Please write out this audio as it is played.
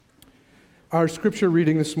Our scripture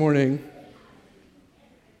reading this morning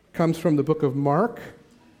comes from the book of Mark,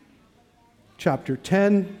 chapter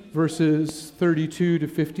 10, verses 32 to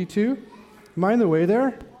 52. Am I in the way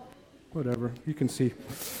there? Whatever, you can see.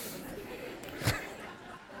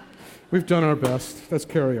 We've done our best. Let's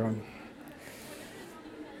carry on.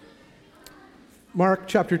 Mark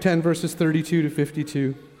chapter 10, verses 32 to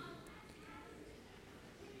 52.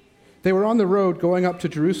 They were on the road going up to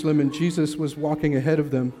Jerusalem, and Jesus was walking ahead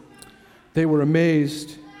of them. They were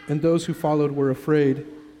amazed, and those who followed were afraid.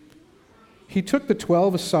 He took the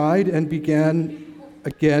 12 aside and began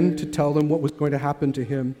again to tell them what was going to happen to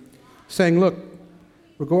him, saying, "Look,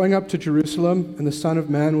 we're going up to Jerusalem, and the Son of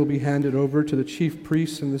Man will be handed over to the chief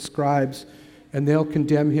priests and the scribes, and they'll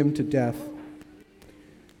condemn him to death.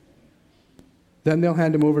 Then they'll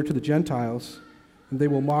hand him over to the Gentiles, and they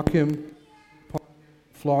will mock him,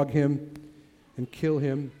 flog him, and kill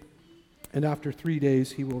him, and after 3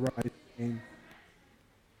 days he will rise again."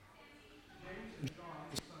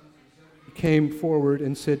 He came forward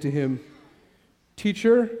and said to him,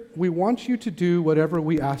 "Teacher, we want you to do whatever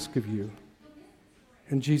we ask of you."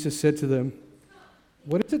 And Jesus said to them,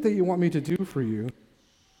 "What is it that you want me to do for you?"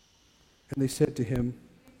 And they said to him,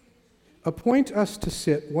 "Appoint us to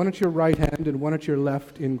sit, one at your right hand and one at your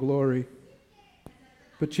left in glory."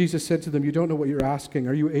 But Jesus said to them, "You don't know what you're asking.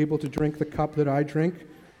 Are you able to drink the cup that I drink,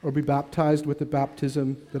 or be baptized with the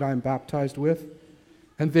baptism that I am baptized with?"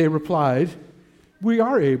 And they replied, "We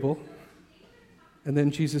are able." And then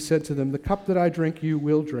Jesus said to them, "The cup that I drink you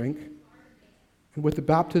will drink, and with the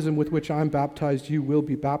baptism with which I am baptized you will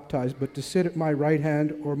be baptized, but to sit at my right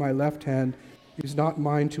hand or my left hand is not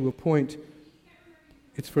mine to appoint.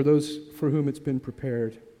 It's for those for whom it's been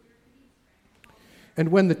prepared." And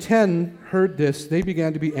when the 10 heard this, they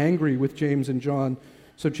began to be angry with James and John.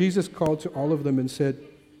 So Jesus called to all of them and said,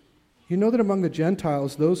 "You know that among the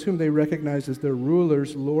Gentiles, those whom they recognize as their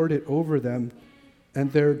rulers lord it over them,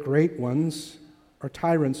 and their great ones are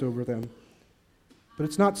tyrants over them. But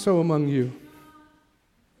it's not so among you.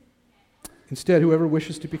 Instead, whoever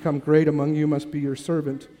wishes to become great among you must be your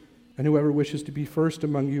servant, and whoever wishes to be first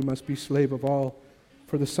among you must be slave of all.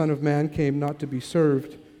 For the Son of Man came not to be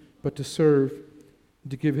served, but to serve,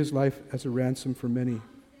 and to give his life as a ransom for many."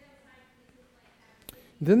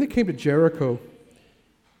 Then they came to Jericho,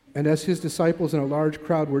 and as his disciples and a large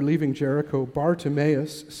crowd were leaving Jericho,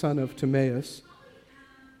 Bartimaeus, son of Timaeus,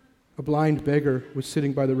 a blind beggar, was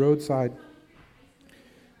sitting by the roadside.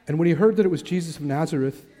 And when he heard that it was Jesus of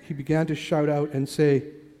Nazareth, he began to shout out and say,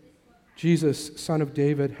 "Jesus, Son of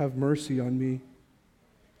David, have mercy on me."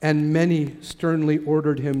 And many sternly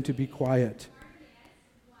ordered him to be quiet.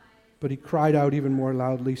 But he cried out even more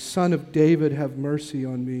loudly, "Son of David, have mercy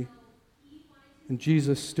on me." And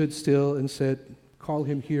Jesus stood still and said, "Call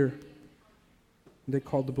him here." And they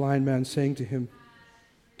called the blind man, saying to him,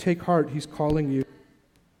 "Take heart, he's calling you."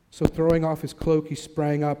 So throwing off his cloak, he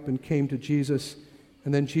sprang up and came to Jesus.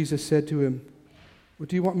 And then Jesus said to him, "What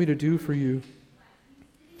do you want me to do for you?"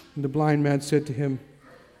 And the blind man said to him,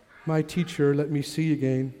 "My teacher, let me see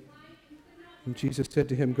again." And Jesus said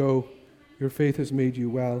to him, "Go, your faith has made you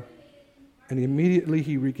well." And immediately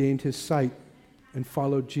he regained his sight and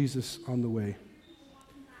followed Jesus on the way.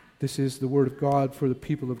 This is the word of God for the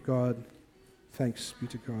people of God. Thanks be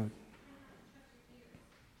to God.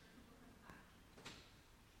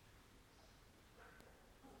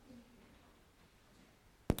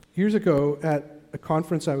 Years ago at a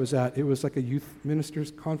conference I was at, it was like a youth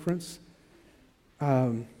ministers conference.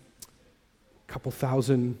 A couple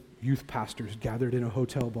thousand youth pastors gathered in a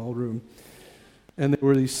hotel ballroom. And there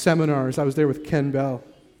were these seminars. I was there with Ken Bell.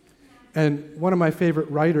 And one of my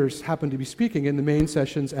favorite writers happened to be speaking in the main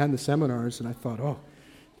sessions and the seminars. And I thought, oh,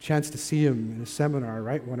 chance to see him in a seminar,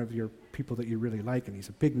 right? One of your people that you really like. And he's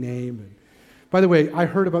a big name. And by the way, I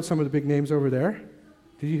heard about some of the big names over there.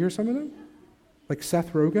 Did you hear some of them? Like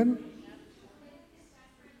Seth Rogen?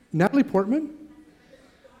 Natalie Portman?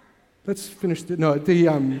 Let's finish like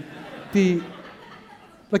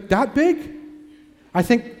that big? I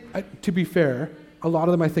think, to be fair, a lot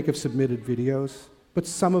of them I think have submitted videos, but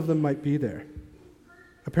some of them might be there.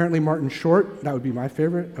 Apparently Martin Short, that would be my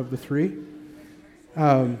favorite of the three.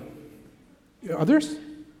 Others?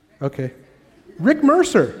 Okay. Rick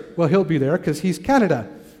Mercer, well, he'll be there because he's Canada.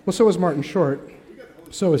 Well, so is Martin Short.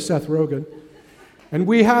 So is Seth Rogen. And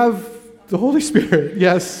we have the Holy Spirit,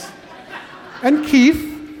 yes. And Keith.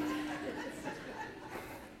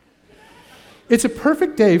 It's a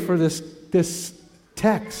perfect day for this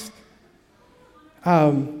text.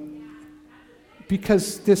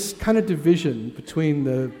 Because this kind of division between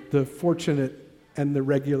the fortunate and the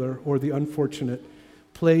regular or the unfortunate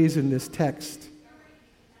plays in this text.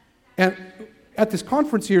 And at this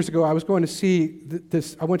conference years ago, I was going to see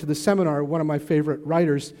this. I went to the seminar, one of my favorite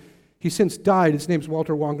writers. He's since died. His name's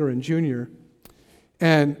Walter Wangerin Jr.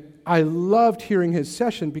 And I loved hearing his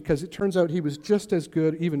session because it turns out he was just as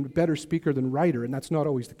good, even better speaker than writer, and that's not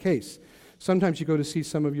always the case. Sometimes you go to see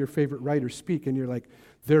some of your favorite writers speak, and you're like,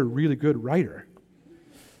 they're a really good writer.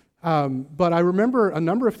 But I remember a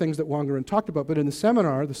number of things that Wangerin talked about, but in the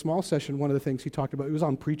seminar, the small session, one of the things he talked about, it was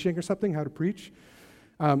on preaching or something, how to preach,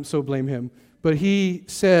 so blame him. But he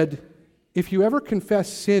said, if you ever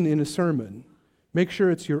confess sin in a sermon, make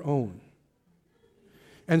sure it's your own.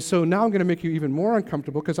 And so now I'm going to make you even more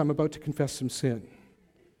uncomfortable because I'm about to confess some sin.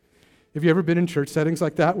 Have you ever been in church settings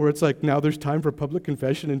like that where it's like, now there's time for public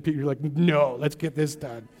confession and you're like, no, let's get this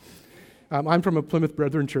done. I'm from a Plymouth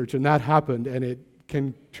Brethren church and that happened and it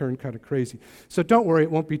can turn kind of crazy. So don't worry,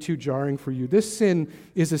 it won't be too jarring for you. This sin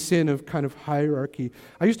is a sin of kind of hierarchy.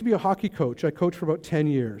 I used to be a hockey coach. I coached for about 10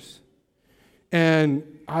 years.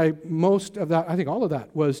 And most of that, I think all of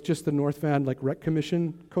that was just the North Van rec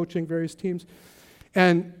commission coaching various teams.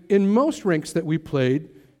 And in most rinks that we played,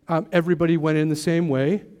 everybody went in the same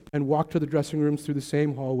way and walked to the dressing rooms through the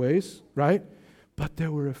same hallways, right? But there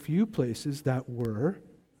were a few places that were,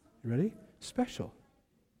 you ready? Special.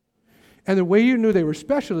 And the way you knew they were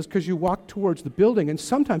special is because you walked towards the building, and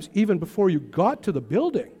sometimes even before you got to the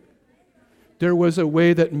building, there was a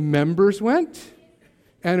way that members went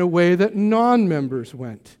and a way that non-members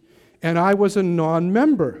went. And I was a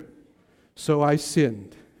non-member, so I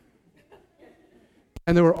sinned.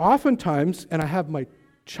 And there were often times, and I have my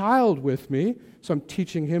child with me, so I'm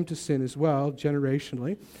teaching him to sin as well,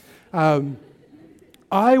 generationally.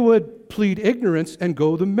 I would plead ignorance and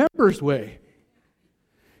go the member's way.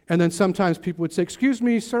 And then sometimes people would say, excuse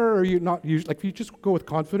me, sir, are you not usually, if you just go with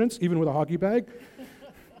confidence, even with a hockey bag,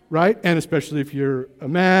 right? And especially if you're a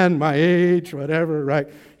man, my age, whatever, right?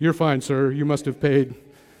 You're fine, sir, you must have paid.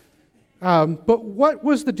 But what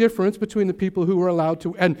was the difference between the people who were allowed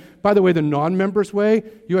to, and by the way, the non-members' way,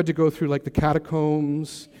 you had to go through the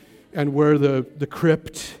catacombs and where the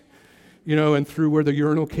crypt, and through where the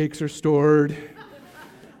urinal cakes are stored,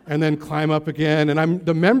 and then climb up again. And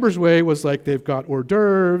the members' way was they've got hors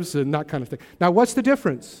d'oeuvres and that kind of thing. Now, what's the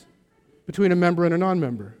difference between a member and a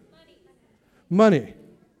non-member? Money.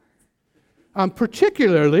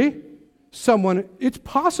 Particularly, it's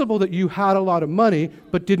possible that you had a lot of money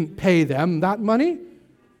but didn't pay them that money,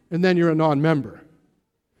 and then you're a non-member.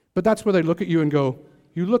 But that's where they look at you and go,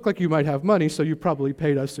 you look like you might have money, so you probably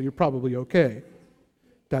paid us, so you're probably okay.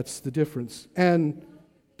 That's the difference. And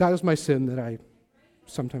that was my sin, that I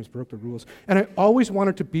sometimes broke the rules. And I always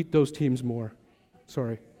wanted to beat those teams more.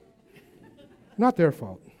 Sorry. Not their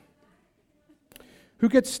fault. Who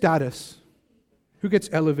gets status? Who gets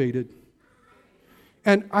elevated?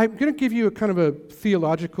 And I'm going to give you a kind of a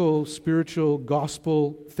theological, spiritual,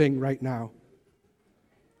 gospel thing right now.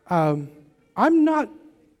 I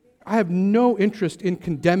have no interest in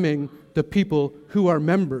condemning the people who are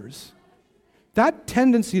members. That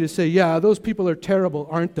tendency to say, yeah, those people are terrible,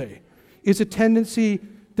 aren't they, is a tendency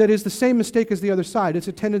that is the same mistake as the other side. It's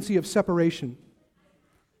a tendency of separation.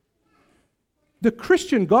 The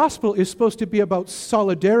Christian gospel is supposed to be about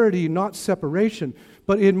solidarity, not separation.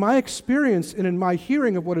 But in my experience and in my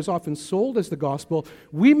hearing of what is often sold as the gospel,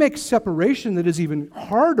 we make separation that is even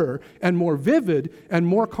harder and more vivid and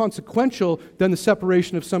more consequential than the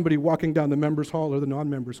separation of somebody walking down the members' hall or the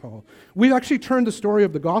non-members' hall. We actually turned the story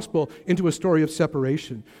of the gospel into a story of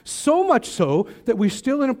separation. So much so that we're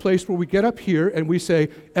still in a place where we get up here and we say,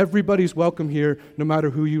 everybody's welcome here, no matter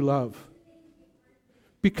who you love.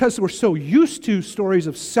 Because we're so used to stories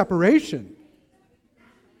of separation.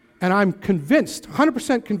 And I'm convinced,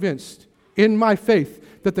 100% convinced, in my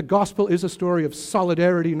faith, that the gospel is a story of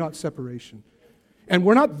solidarity, not separation. And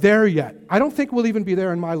we're not there yet. I don't think we'll even be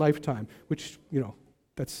there in my lifetime, which, we're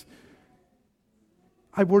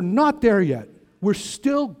not there yet. We're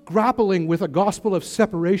still grappling with a gospel of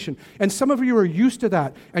separation. And some of you are used to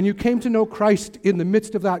that, and you came to know Christ in the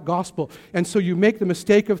midst of that gospel. And so you make the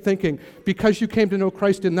mistake of thinking, because you came to know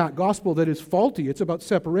Christ in that gospel that is faulty, it's about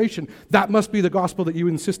separation, that must be the gospel that you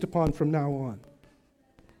insist upon from now on.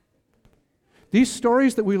 These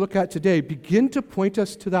stories that we look at today begin to point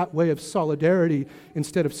us to that way of solidarity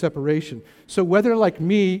instead of separation. So whether, like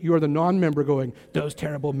me, you're the non-member going, those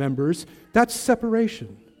terrible members, that's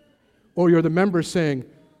separation. Or you're the member saying,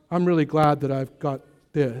 I'm really glad that I've got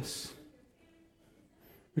this.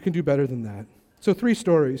 We can do better than that. So 3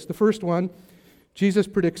 stories. The first one, Jesus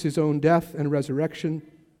predicts his own death and resurrection.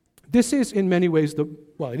 This is in many ways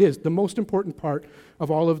it is the most important part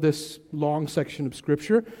of all of this long section of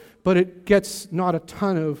Scripture, but it gets not a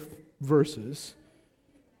ton of verses.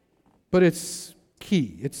 but it's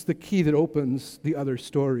key. It's the key that opens the other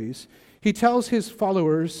stories. He tells his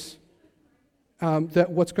followers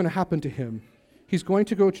that what's going to happen to him. He's going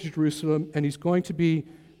to go to Jerusalem, and he's going to be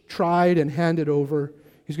tried and handed over.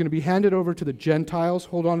 He's going to be handed over to the Gentiles.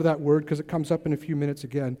 Hold on to that word because it comes up in a few minutes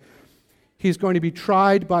again. He's going to be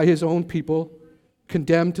tried by his own people,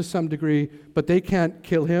 condemned to some degree, but they can't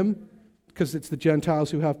kill him because it's the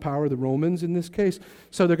Gentiles who have power, the Romans in this case.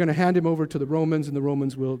 So they're going to hand him over to the Romans, and the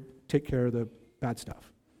Romans will take care of the bad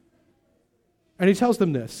stuff. And he tells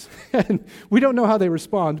them this. And we don't know how they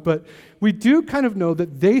respond, but we do kind of know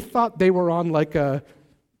that they thought they were on like a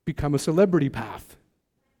become a celebrity path.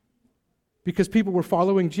 Because people were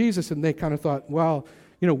following Jesus, and they kind of thought, well,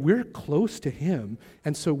 we're close to him,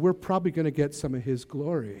 and so we're probably going to get some of his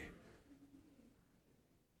glory.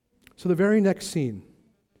 So the very next scene,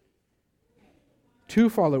 two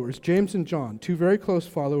followers, James and John, two very close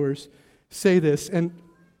followers, say this, and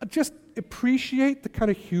just appreciate the kind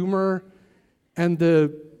of humor and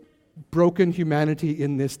the broken humanity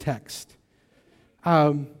in this text.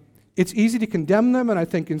 It's easy to condemn them, and I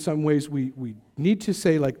think in some ways we need to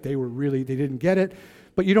say like they didn't get it,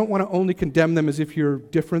 but you don't want to only condemn them as if you're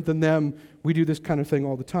different than them. We do this kind of thing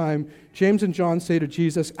all the time. James and John say to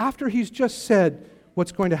Jesus, after he's just said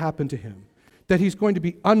what's going to happen to him, that he's going to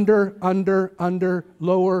be under,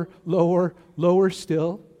 lower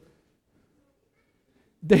still,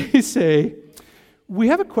 they say, we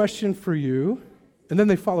have a question for you, and then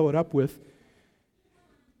they follow it up with,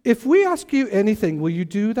 if we ask you anything, will you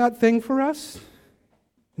do that thing for us?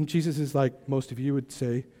 And Jesus is like most of you would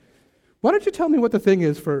say, why don't you tell me what the thing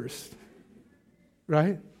is first?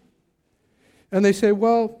 Right? And they say,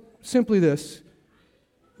 well, simply this,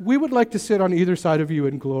 we would like to sit on either side of you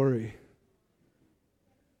in glory.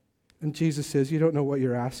 And Jesus says, you don't know what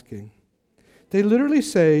you're asking. They literally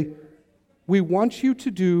say, we want you to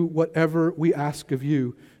do whatever we ask of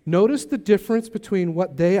you. Notice the difference between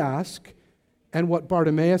what they ask and what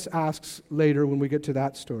Bartimaeus asks later when we get to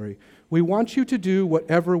that story. We want you to do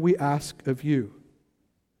whatever we ask of you.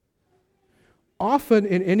 Often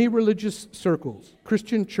in any religious circles,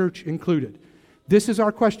 Christian church included, this is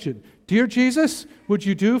our question. Dear Jesus, would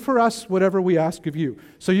you do for us whatever we ask of you?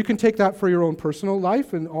 So you can take that for your own personal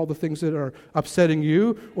life and all the things that are upsetting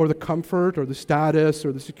you, or the comfort, or the status,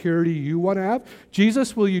 or the security you want to have.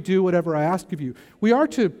 Jesus, will you do whatever I ask of you? We are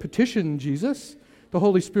to petition Jesus. The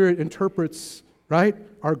Holy Spirit interprets, right,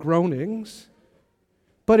 our groanings.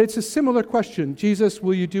 But it's a similar question. Jesus,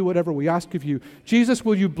 will you do whatever we ask of you? Jesus,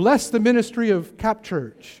 will you bless the ministry of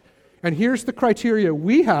CapChurch? And here's the criteria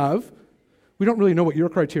we have. We don't really know what your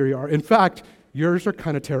criteria are. In fact, yours are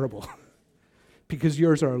kind of terrible because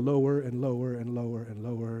yours are lower and lower and lower and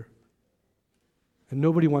lower. And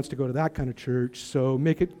nobody wants to go to that kind of church, so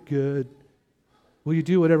make it good. Will you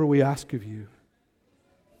do whatever we ask of you?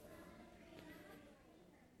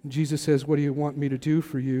 Jesus says, what do you want me to do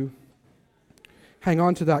for you? Hang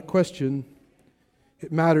on to that question.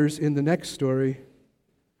 It matters in the next story.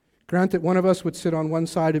 Grant that one of us would sit on one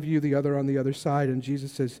side of you, the other on the other side. And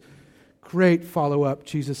Jesus says, great follow-up.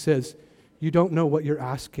 Jesus says, you don't know what you're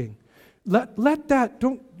asking. Let that,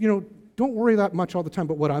 don't worry that much all the time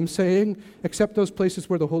about what I'm saying, except those places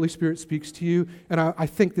where the Holy Spirit speaks to you. And I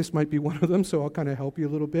think this might be one of them, so I'll kind of help you a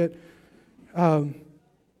little bit.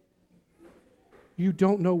 You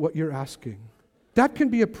don't know what you're asking. That can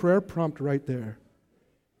be a prayer prompt right there.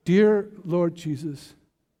 Dear Lord Jesus,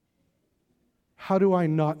 how do I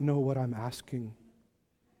not know what I'm asking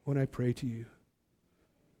when I pray to you?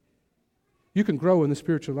 You can grow in the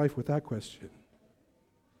spiritual life with that question.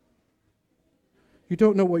 You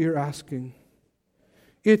don't know what you're asking.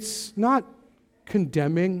 It's not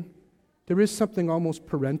condemning. There is something almost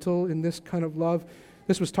parental in this kind of love.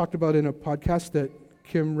 This was talked about in a podcast that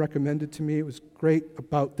Kim recommended to me. It was great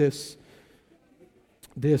about these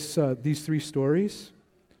three stories.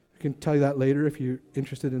 I can tell you that later if you're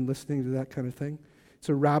interested in listening to that kind of thing. It's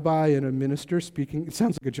a rabbi and a minister speaking. It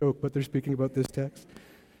sounds like a joke, but they're speaking about this text.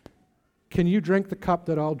 Can you drink the cup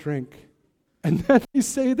that I'll drink? And then they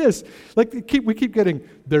say this. Like we keep getting,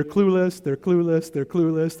 they're clueless, they're clueless, they're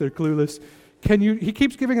clueless, they're clueless. He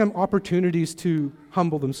keeps giving them opportunities to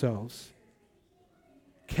humble themselves.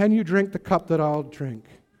 Can you drink the cup that I'll drink?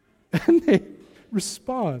 And they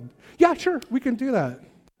respond, yeah, sure, we can do that.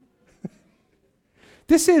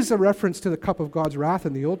 This is a reference to the cup of God's wrath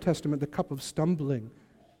in the Old Testament, the cup of stumbling,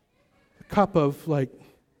 the cup of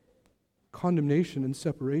condemnation and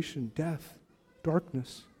separation, death,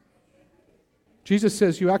 darkness. Jesus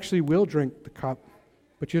says you actually will drink the cup,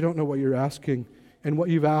 but you don't know what you're asking. And what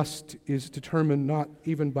you've asked is determined not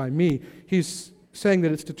even by me. He's saying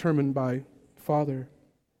that it's determined by Father.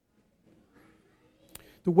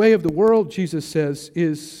 The way of the world, Jesus says,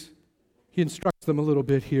 is, he instructs them a little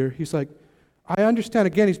bit here. He's like, I understand,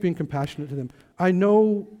 again, he's being compassionate to them. I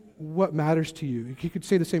know what matters to you. He could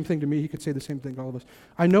say the same thing to me. He could say the same thing to all of us.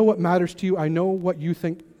 I know what matters to you. I know what you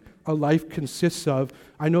think a life consists of.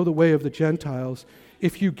 I know the way of the Gentiles.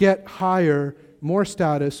 If you get higher, more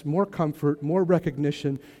status, more comfort, more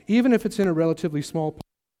recognition, even if it's in a relatively small part,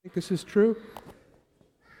 I think this is true,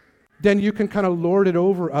 then you can kind of lord it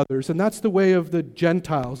over others. And that's the way of the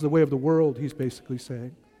Gentiles, the way of the world, he's basically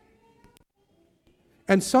saying.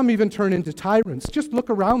 And some even turn into tyrants. Just look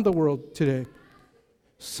around the world today.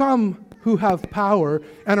 Some who have power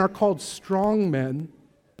and are called strong men.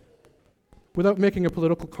 Without making a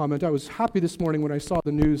political comment, I was happy this morning when I saw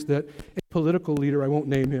the news that a political leader, I won't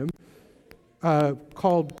name him,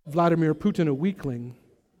 called Vladimir Putin a weakling.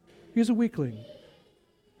 He's a weakling.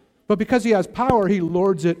 But because he has power, he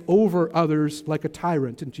lords it over others like a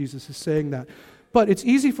tyrant, and Jesus is saying that. But it's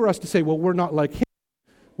easy for us to say, well, we're not like him.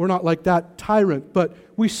 We're not like that tyrant, but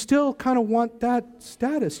we still kind of want that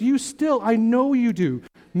status. You still, I know you do.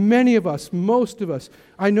 Many of us, most of us,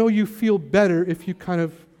 I know you feel better if you kind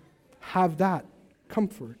of have that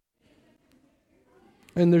comfort.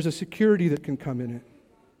 And there's a security that can come in it.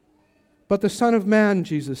 But the Son of Man,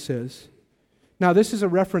 Jesus says. Now, this is a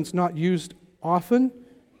reference not used often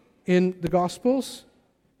in the Gospels.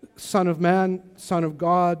 Son of Man, Son of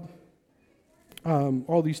God,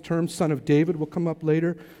 all these terms. Son of David will come up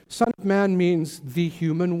later. Son of Man means the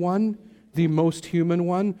human one, the most human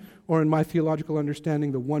one, or in my theological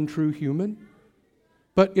understanding, the one true human.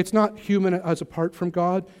 But it's not human as apart from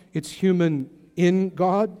God. It's human in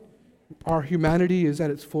God. Our humanity is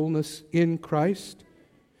at its fullness in Christ.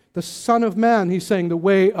 The Son of Man, he's saying the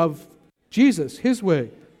way of Jesus, his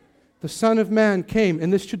way. The Son of Man came,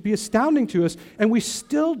 and this should be astounding to us, and we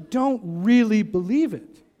still don't really believe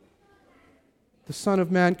it. The Son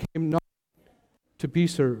of Man came not to be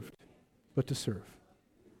served, but to serve.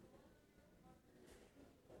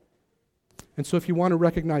 And so if you want to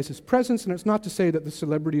recognize his presence, and it's not to say that the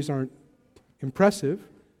celebrities aren't impressive,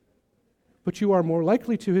 but you are more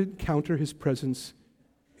likely to encounter his presence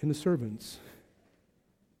in the servants.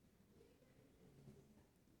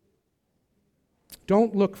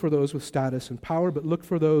 Don't look for those with status and power, but look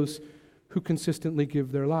for those who consistently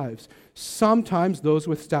give their lives. Sometimes those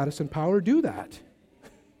with status and power do that.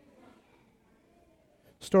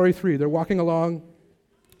 Story 3, they're walking along,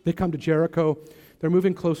 they come to Jericho, they're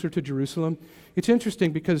moving closer to Jerusalem. It's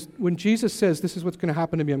interesting because when Jesus says, this is what's going to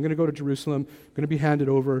happen to me, I'm going to go to Jerusalem, I'm going to be handed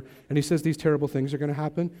over, and he says these terrible things are going to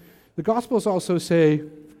happen, the Gospels also say,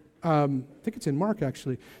 I think it's in Mark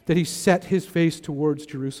actually, that he set his face towards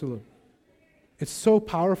Jerusalem. It's so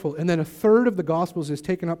powerful. And then a third of the Gospels is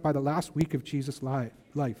taken up by the last week of Jesus'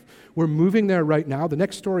 life. We're moving there right now. The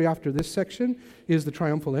next story after this section is the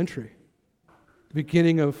triumphal entry, the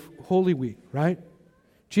beginning of Holy Week, right?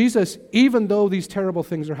 Jesus, even though these terrible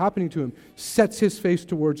things are happening to him, sets his face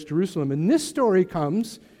towards Jerusalem. And this story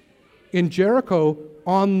comes in Jericho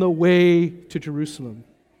on the way to Jerusalem.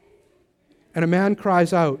 And a man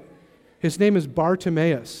cries out. His name is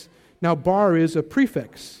Bartimaeus. Now, Bar is a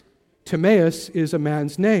prefix. Timaeus is a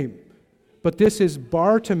man's name. But this is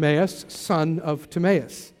Bartimaeus, son of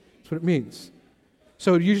Timaeus. That's what it means.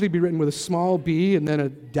 So it would usually be written with a small b and then a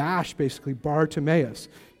dash, basically, Bartimaeus.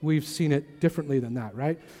 We've seen it differently than that,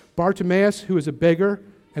 right? Bartimaeus, who is a beggar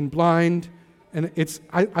and blind. And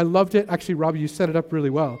I loved it. Actually, Robbie, you set it up really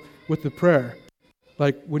well with the prayer.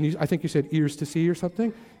 Like when I think you said ears to see or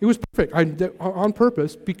something. It was perfect on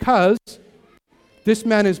purpose because this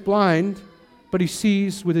man is blind, but he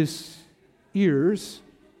sees with his ears.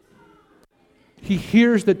 He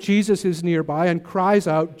hears that Jesus is nearby and cries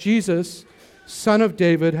out, Jesus, Son of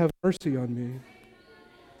David, have mercy on me.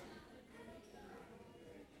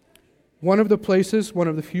 One of the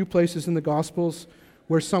few places in the Gospels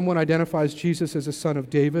where someone identifies Jesus as a son of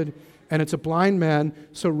David, and it's a blind man,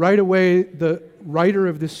 so right away the writer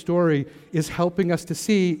of this story is helping us to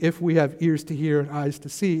see, if we have ears to hear and eyes to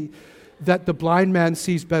see, that the blind man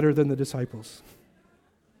sees better than the disciples.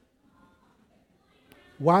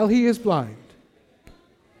 While he is blind,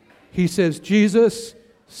 he says, Jesus,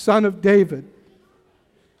 Son of David,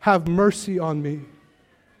 have mercy on me.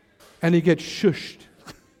 And he gets shushed.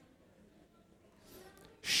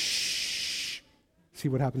 Shh. See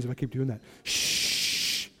what happens if I keep doing that.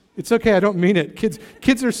 Shh. It's okay, I don't mean it.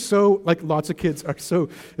 Kids are so, like lots of kids are so,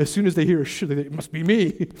 as soon as they hear a shh, they think, it must be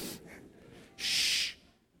me. Shh.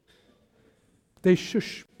 They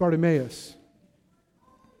shush Bartimaeus.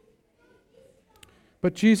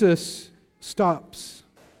 But Jesus stops.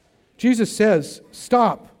 Jesus says,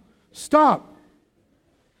 stop.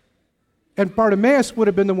 And Bartimaeus would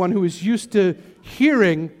have been the one who was used to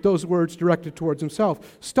hearing those words directed towards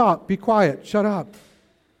himself. Stop, be quiet, shut up.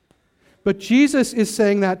 But Jesus is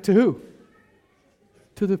saying that to who?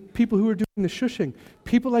 To the people who are doing the shushing.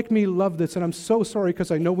 People like me love this, and I'm so sorry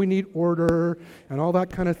because I know we need order and all that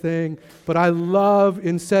kind of thing, but I love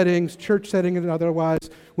in settings, church settings and otherwise,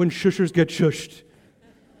 when shushers get shushed.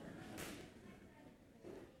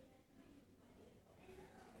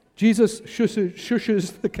 Jesus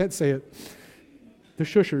shushes, I can't say it, the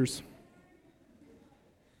shushers.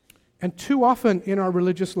 And too often in our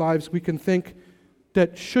religious lives, we can think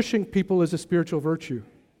that shushing people is a spiritual virtue.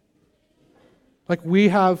 Like we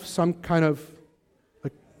have some kind of,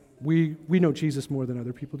 like we know Jesus more than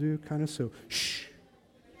other people do, kind of, so shh.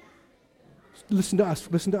 Listen to us,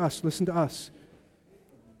 listen to us, listen to us.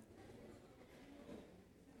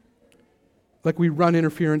 Like we run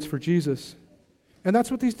interference for Jesus. And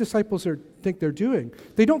that's what these disciples think they're doing.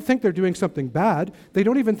 They don't think they're doing something bad. They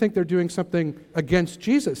don't even think they're doing something against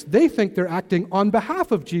Jesus. They think they're acting on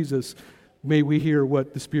behalf of Jesus. May we hear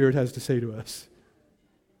what the Spirit has to say to us.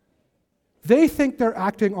 They think they're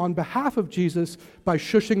acting on behalf of Jesus by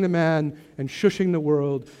shushing the man and shushing the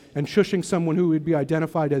world and shushing someone who would be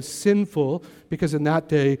identified as sinful, because in that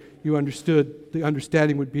day you understood, the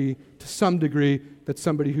understanding would be to some degree that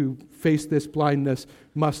somebody who faced this blindness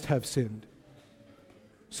must have sinned.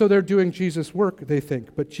 So they're doing Jesus' work, they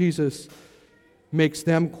think, but Jesus makes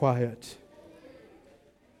them quiet.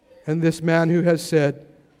 And this man who has said,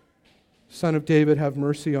 Son of David, have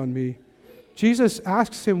mercy on me, Jesus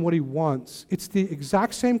asks him what he wants. It's the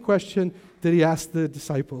exact same question that he asked the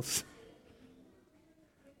disciples.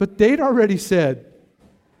 But they'd already said,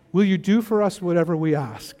 will you do for us whatever we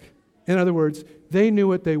ask? In other words, they knew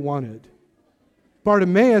what they wanted.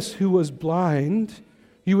 Bartimaeus, who was blind,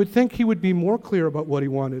 you would think he would be more clear about what he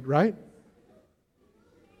wanted, right?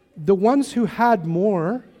 The ones who had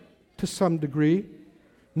more, to some degree,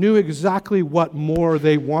 knew exactly what more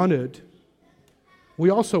they wanted. We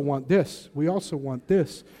also want this. We also want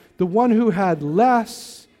this. The one who had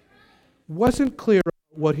less wasn't clear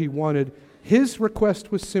about what he wanted. His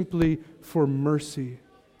request was simply for mercy.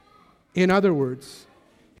 In other words,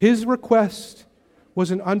 his request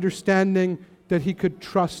was an understanding that he could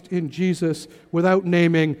trust in Jesus without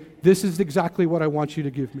naming, this is exactly what I want you to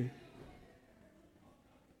give me.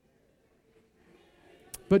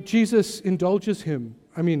 But Jesus indulges him,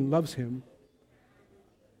 loves him,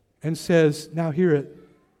 and says, now hear it.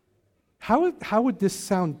 How would this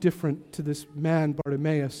sound different to this man,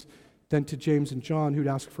 Bartimaeus, than to James and John who'd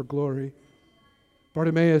ask for glory?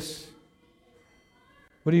 Bartimaeus,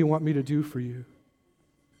 what do you want me to do for you?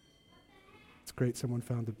 It's great someone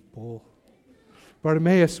found the bowl.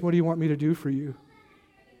 Bartimaeus, what do you want me to do for you?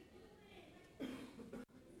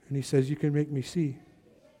 And he says, you can make me see.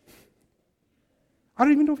 I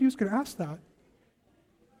don't even know if he was going to ask that.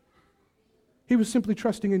 He was simply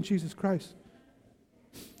trusting in Jesus Christ.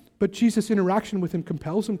 But Jesus' interaction with him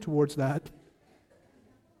compels him towards that.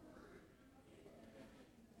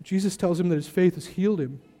 Jesus tells him that his faith has healed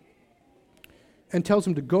him and tells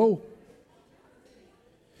him to go.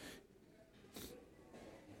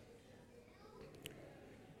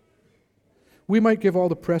 We might give all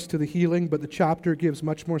the press to the healing, but the chapter gives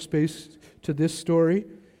much more space to this story,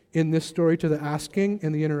 in this story, to the asking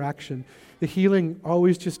and the interaction. The healing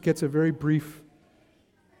always just gets a very brief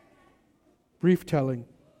telling.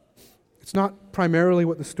 It's not primarily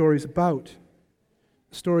what the story's about.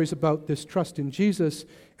 The story's about this trust in Jesus,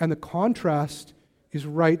 and the contrast is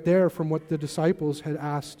right there from what the disciples had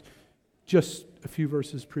asked just a few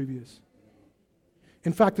verses previous.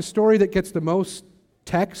 In fact, the story that gets the most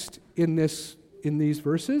text in these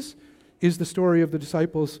verses is the story of the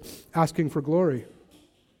disciples asking for glory.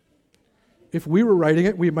 If we were writing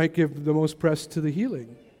it, we might give the most press to the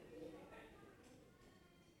healing.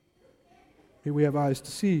 May we have eyes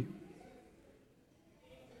to see.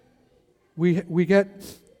 We get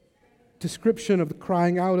description of the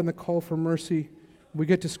crying out and the call for mercy. We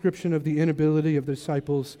get description of the inability of the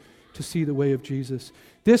disciples to see the way of Jesus.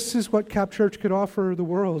 This is what CapChurch could offer the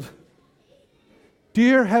world.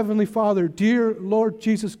 Dear Heavenly Father, dear Lord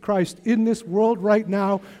Jesus Christ, in this world right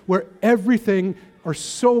now where everything or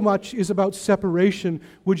so much is about separation,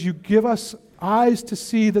 would you give us eyes to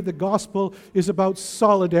see that the gospel is about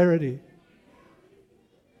solidarity?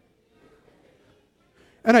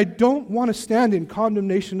 And I don't want to stand in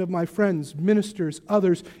condemnation of my friends, ministers,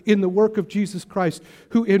 others in the work of Jesus Christ,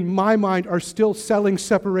 who in my mind are still selling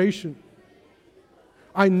separation.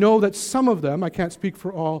 I know that some of them, I can't speak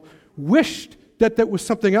for all, wished that was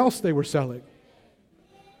something else they were selling.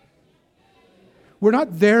 We're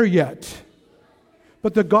not there yet.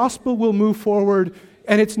 But the gospel will move forward,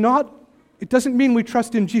 and it doesn't mean we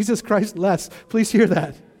trust in Jesus Christ less. Please hear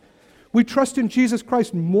that. We trust in Jesus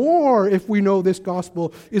Christ more if we know this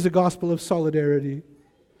gospel is a gospel of solidarity.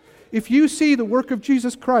 If you see the work of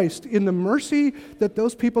Jesus Christ in the mercy that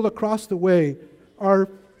those people across the way are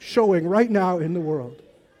showing right now in the world,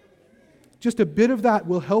 just a bit of that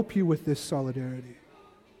will help you with this solidarity.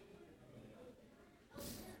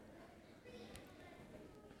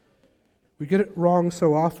 We get it wrong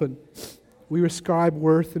so often. We ascribe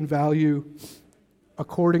worth and value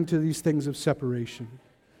according to these things of separation.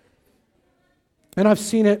 And I've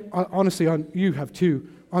seen it, honestly, you have too,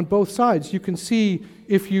 on both sides. You can see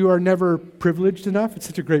if you are never privileged enough. It's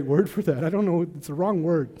such a great word for that. I don't know, it's the wrong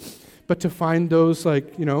word. But to find those,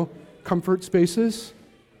 comfort spaces.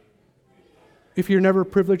 If you're never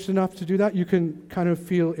privileged enough to do that, you can kind of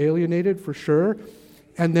feel alienated for sure.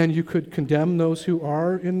 And then you could condemn those who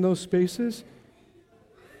are in those spaces.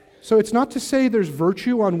 So it's not to say there's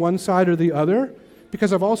virtue on one side or the other,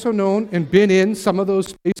 because I've also known and been in some of those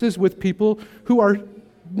spaces with people who are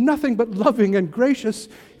nothing but loving and gracious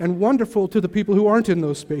and wonderful to the people who aren't in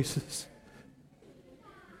those spaces.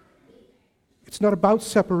 It's not about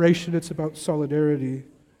separation, it's about solidarity.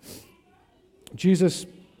 Jesus,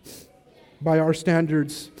 by our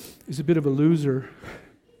standards, is a bit of a loser.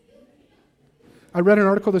 I read an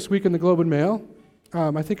article this week in the Globe and Mail.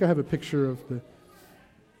 I think I have a picture of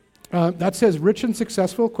that says, rich and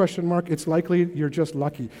successful, ? It's likely you're just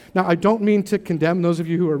lucky. Now, I don't mean to condemn those of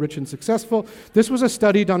you who are rich and successful. This was a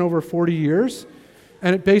study done over 40 years,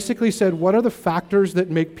 and it basically said, what are the factors that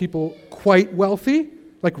make people quite wealthy,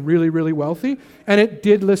 like really, really wealthy? And it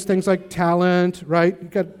did list things like talent,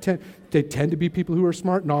 right? They tend to be people who are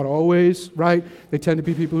smart, not always, right? They tend to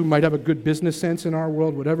be people who might have a good business sense in our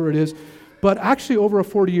world, whatever it is. But actually, over a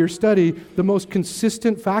 40-year study, the most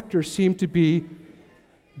consistent factors seem to be,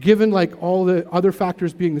 given like all the other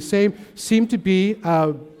factors being the same, seem to be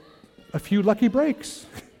a few lucky breaks.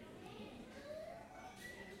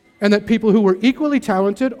 And that people who were equally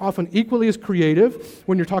talented, often equally as creative,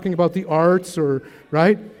 when you're talking about the arts or,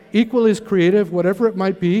 right, equally as creative, whatever it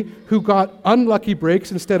might be, who got unlucky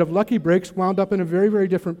breaks instead of lucky breaks, wound up in a very, very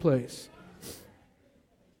different place.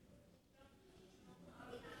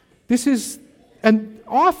 And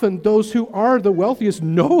often those who are the wealthiest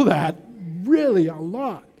know that really a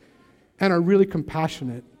lot and are really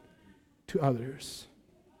compassionate to others.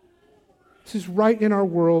 This is right in our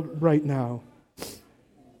world right now.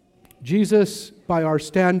 Jesus, by our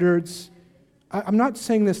standards, I'm not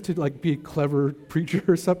saying this to be a clever preacher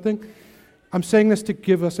or something. I'm saying this to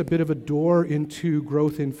give us a bit of a door into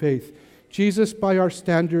growth in faith. Jesus, by our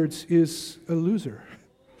standards, is a loser.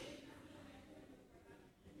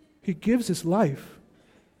 He gives his life,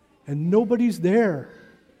 and nobody's there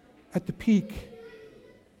at the peak.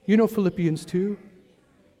 You know Philippians 2.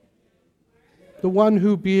 The one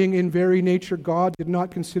who, being in very nature God, did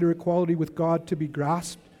not consider equality with God to be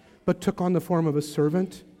grasped, but took on the form of a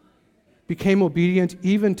servant, became obedient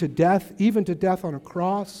even to death on a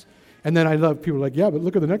cross. And then I love people like, yeah, but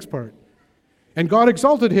look at the next part. And God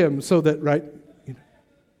exalted him so that, right?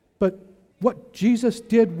 But what Jesus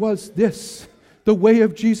did was this. The way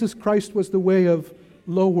of Jesus Christ was the way of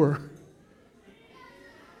lower.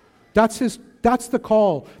 That's the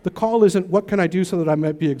call. The call isn't, what can I do so that I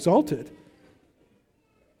might be exalted?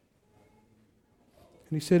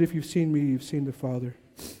 And he said, if you've seen me, you've seen the Father.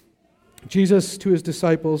 Jesus, to his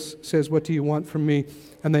disciples, says, what do you want from me?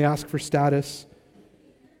 And they ask for status.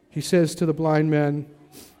 He says to the blind man,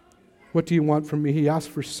 what do you want from me? He asked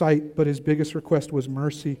for sight, but his biggest request was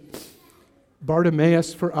mercy.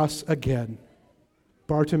 Bartimaeus for us again.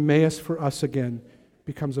 Bartimaeus for us again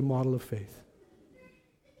becomes a model of faith.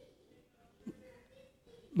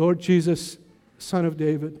 Lord Jesus, Son of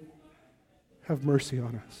David, have mercy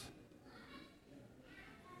on us.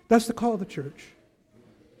 That's the call of the church.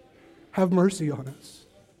 Have mercy on us.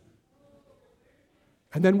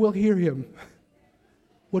 And then we'll hear him.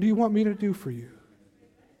 What do you want me to do for you?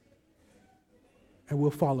 And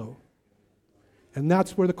we'll follow. And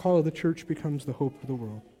that's where the call of the church becomes the hope of the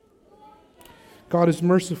world. God is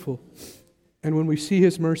merciful. And when we see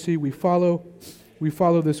his mercy, we follow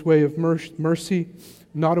this way of mercy,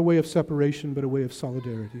 not a way of separation, but a way of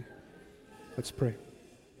solidarity. Let's pray.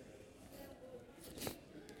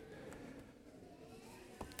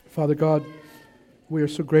 Father God, we are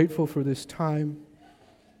so grateful for this time,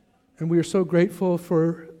 and we are so grateful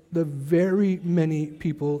for the very many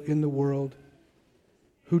people in the world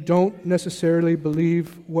who don't necessarily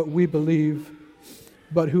believe what we believe,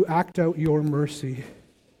 but who act out your mercy.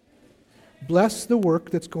 Bless the work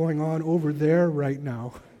that's going on over there right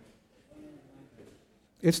now.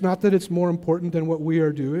 It's not that it's more important than what we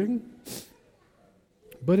are doing,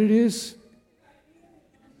 but it is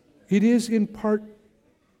in part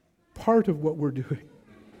of what we're doing.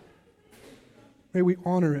 May we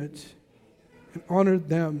honor it and honor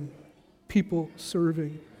them, people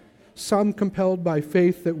serving, some compelled by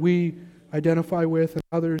faith that we identify with, and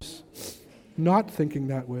others not thinking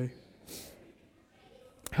that way.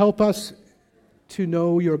 Help us to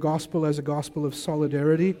know your gospel as a gospel of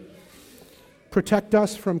solidarity. Protect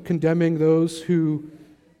us from condemning those who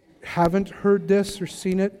haven't heard this or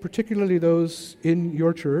seen it, particularly those in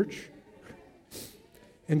your church.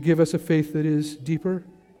 And give us a faith that is deeper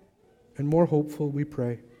and more hopeful, we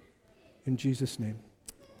pray. In Jesus' name,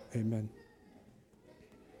 amen.